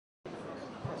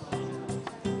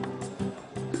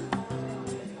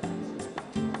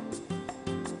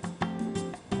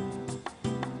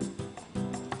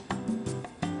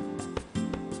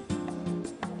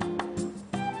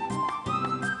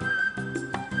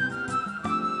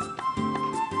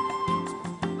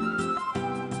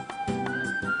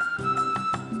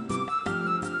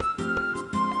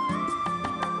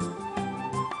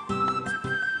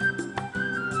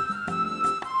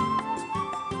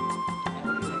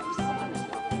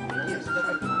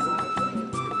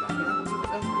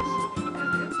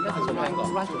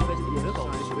Gentlemen,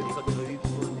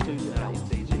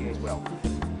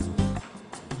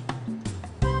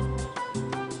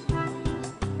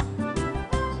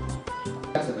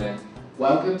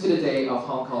 welcome to the day of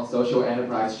Hong Kong Social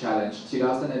Enterprise Challenge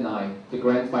 2009, the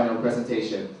grand final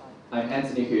presentation. I'm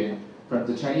Anthony Huynh from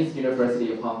the Chinese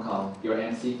University of Hong Kong, your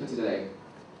MC for today.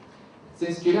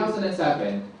 Since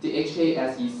 2007, the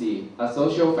HKSEC, a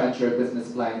social venture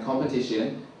business plan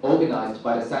competition organized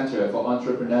by the Center for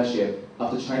Entrepreneurship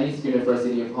of the Chinese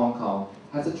University of Hong Kong,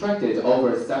 has attracted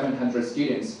over 700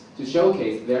 students to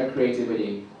showcase their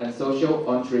creativity and social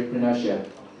entrepreneurship.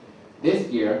 This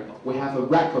year, we have a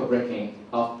record-breaking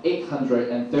of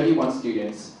 831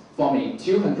 students forming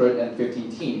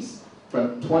 215 teams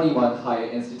from 21 higher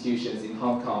institutions in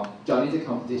Hong Kong joining the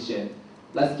competition.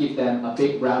 Let's give them a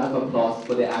big round of applause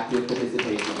for their active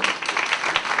participation.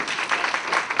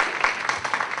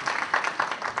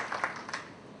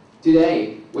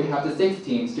 Today, we have the 6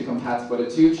 teams to compete for the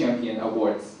 2 champion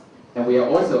awards. And we are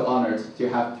also honored to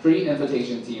have 3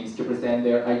 invitation teams to present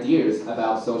their ideas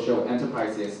about social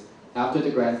enterprises after the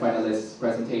grand finalists'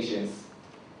 presentations.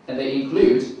 And they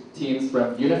include teams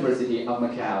from University of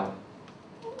Macau,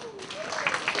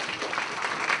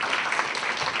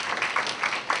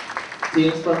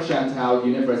 teams from Shantou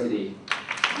University,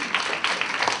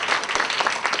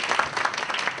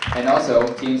 and also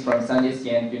teams from Sun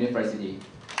Yat-sen University.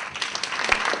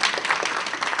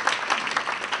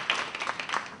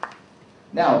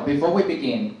 Now, before we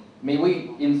begin, may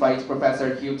we invite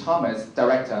Professor Hugh Thomas,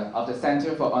 Director of the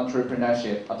Center for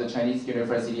Entrepreneurship of the Chinese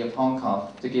University of Hong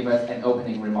Kong, to give us an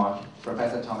opening remark.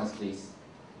 Professor Thomas, please.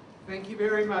 Thank you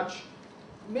very much.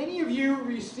 Many of you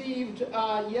received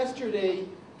yesterday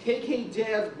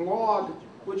KKJ's blog,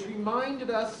 which reminded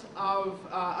us of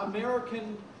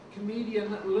American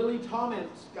comedian Lily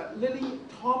Tomlin's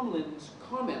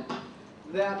comment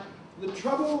that the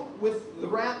trouble with the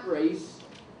rat race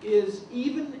is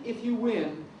even if you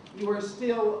win, you are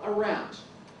still a rat.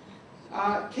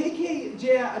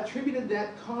 KKJ attributed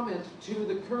that comment to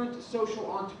the current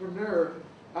social entrepreneur,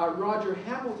 Roger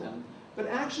Hamilton, but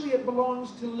actually it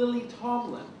belongs to Lily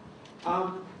Tomlin.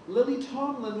 Lily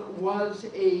Tomlin was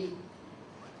a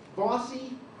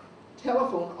bossy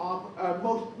telephone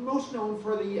most known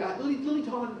for the Lily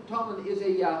Tomlin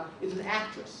is an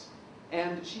actress,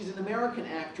 and she's an American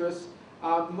actress,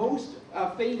 most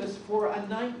famous for a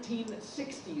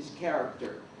 1960s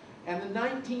character. And the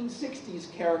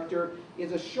 1960s character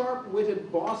is a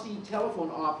sharp-witted, bossy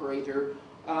telephone operator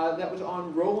that was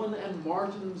on Rowan and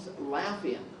Martin's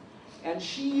Laugh-In. And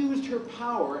she used her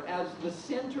power as the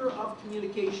center of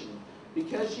communication.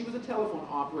 Because she was a telephone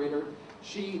operator,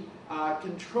 she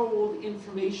controlled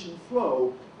information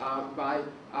flow by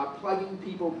plugging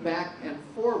people back and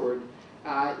forward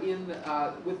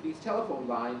with these telephone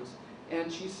lines, and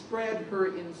she spread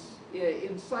her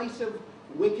incisive,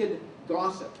 wicked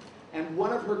gossip. And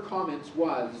one of her comments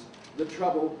was, the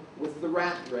trouble with the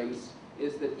rat race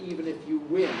is that even if you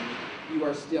win, you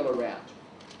are still a rat.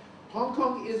 Hong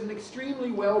Kong is an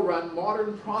extremely well-run,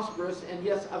 modern, prosperous, and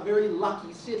yes, a very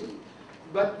lucky city.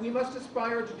 But we must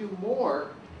aspire to do more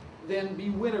than be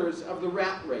winners of the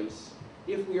rat race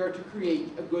if we are to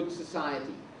create a good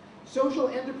society. Social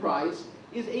enterprise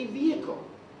is a vehicle,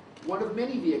 one of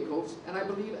many vehicles, and I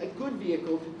believe a good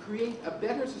vehicle to create a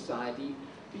better society,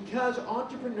 because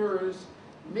entrepreneurs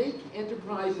make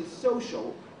enterprises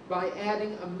social by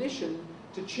adding a mission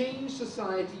to change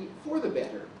society for the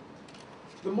better.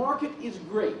 The market is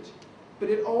great, but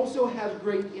it also has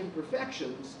great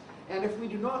imperfections, and if we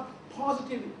do not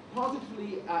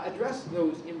positively address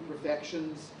those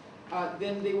imperfections,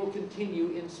 then they will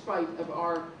continue in spite of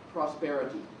our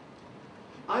prosperity.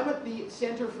 I'm at the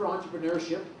Center for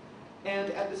Entrepreneurship, and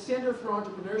at the Center for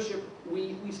Entrepreneurship,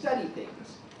 we study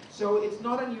things. So it's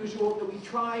not unusual that we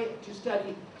try to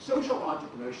study social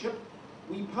entrepreneurship.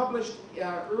 We published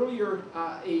earlier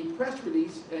a press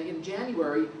release in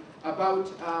January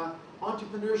about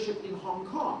entrepreneurship in Hong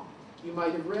Kong. You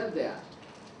might have read that.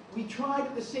 We tried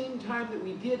at the same time that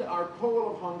we did our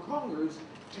poll of Hong Kongers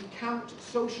to count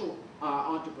social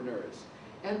entrepreneurs.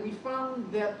 And we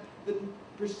found that the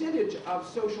percentage of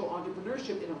social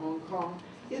entrepreneurship in Hong Kong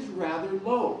is rather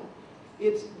low.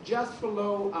 It's just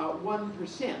below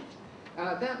 1%.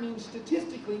 That means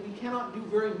statistically we cannot do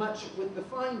very much with the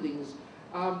findings.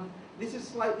 This is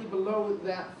slightly below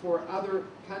that for other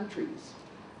countries.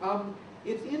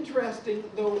 It's interesting,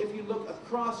 though, if you look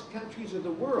across countries of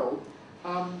the world,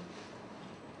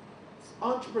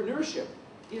 entrepreneurship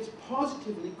is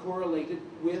positively correlated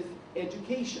with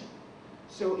education.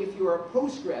 So if you are a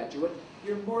postgraduate,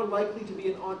 you're more likely to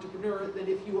be an entrepreneur than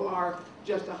if you are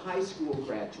just a high school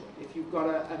graduate. If you've got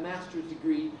a master's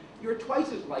degree, you're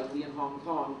twice as likely in Hong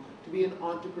Kong to be an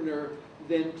entrepreneur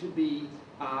than to be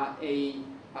an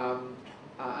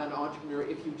entrepreneur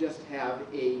if you just have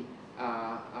if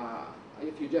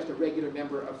you're just a regular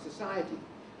member of society.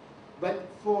 But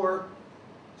for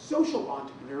social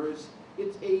entrepreneurs,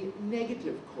 it's a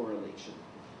negative correlation.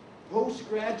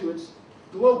 Postgraduates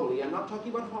globally, I'm not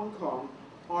talking about Hong Kong,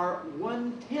 are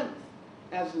 1/10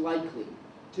 as likely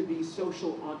to be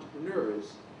social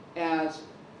entrepreneurs as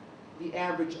the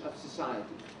average of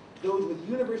society. Those with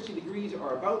university degrees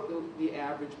are about the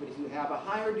average, but if you have a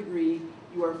higher degree,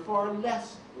 you are far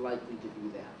less likely to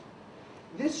do that.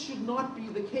 This should not be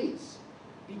the case,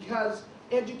 because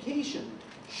education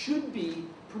should be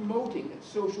promoting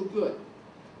social good.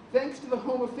 Thanks to the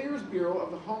Home Affairs Bureau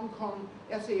of the Hong Kong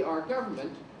SAR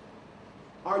government,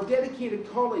 our dedicated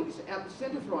colleagues at the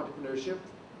Center for Entrepreneurship,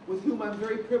 with whom I'm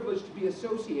very privileged to be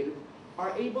associated,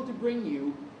 are able to bring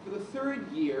you, for the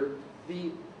 3rd year,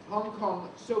 the Hong Kong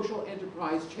Social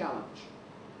Enterprise Challenge.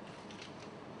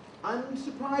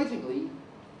 Unsurprisingly,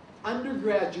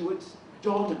 undergraduates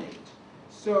dominate.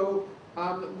 So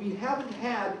we haven't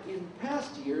had, in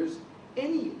past years,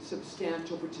 any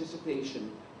substantial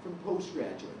participation from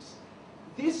postgraduates.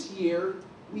 This year,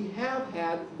 we have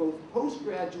had both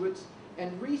postgraduates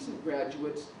and recent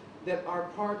graduates that are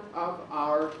part of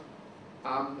our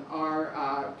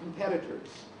competitors.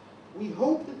 We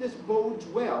hope that this bodes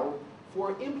well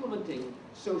for implementing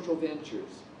social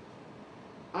ventures.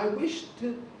 I wish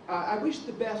the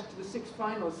best to the 6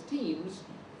 finalist teams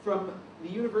from the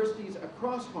universities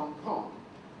across Hong Kong.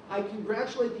 I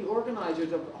congratulate the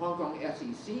organizers of Hong Kong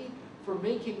SEC for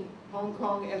making Hong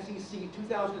Kong SEC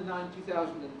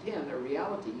 2009-2010 a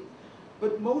reality,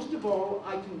 but most of all,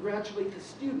 I congratulate the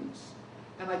students,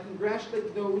 and I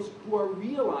congratulate those who are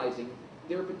realizing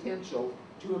their potential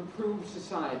to improve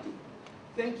society.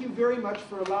 Thank you very much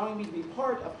for allowing me to be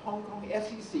part of Hong Kong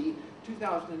SEC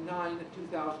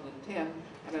 2009-2010,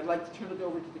 and I'd like to turn it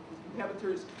over to the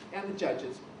competitors and the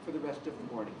judges for the rest of the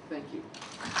morning. Thank you.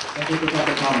 Thank you,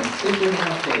 Professor Thomas. Please remain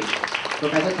on stage.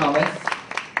 Professor Thomas,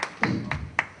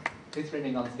 please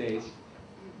remain on stage.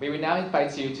 We will now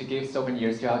invite you to give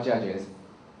souvenirs to our judges.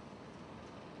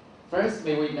 First,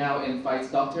 may we now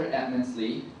invite Dr. Edmund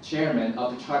Lee, Chairman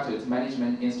of the Chartered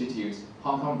Management Institute,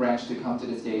 Hong Kong branch, to come to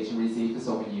the stage and receive the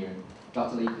souvenir.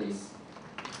 Dr. Lee, please.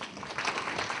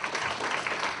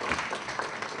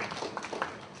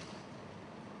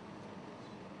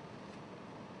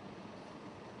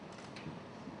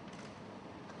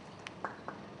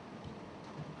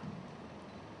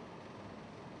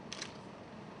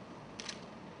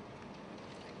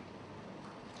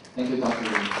 Thank you, Dr. Lee.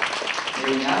 We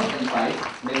will now invite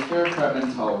Mr. Herman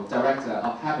To, Director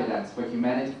of Habitat for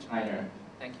Humanity, China.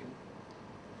 Thank you.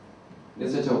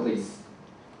 Mr. To, please.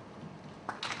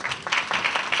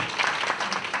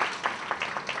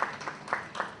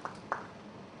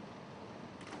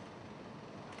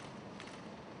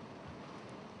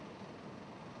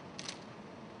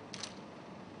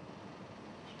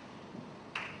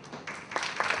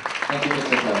 Thank you,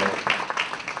 Mr. To.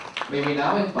 May we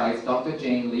now invite Dr.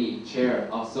 Jane Lee, Chair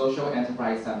of Social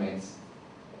Enterprise Summits.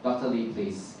 Dr. Lee,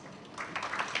 please.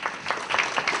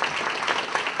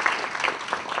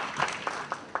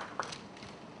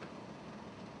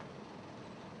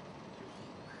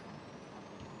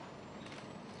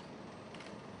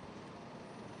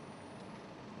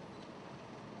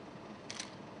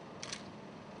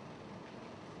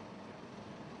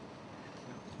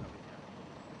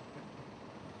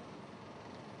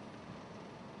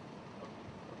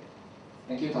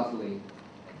 Thank you, Dr. Lee.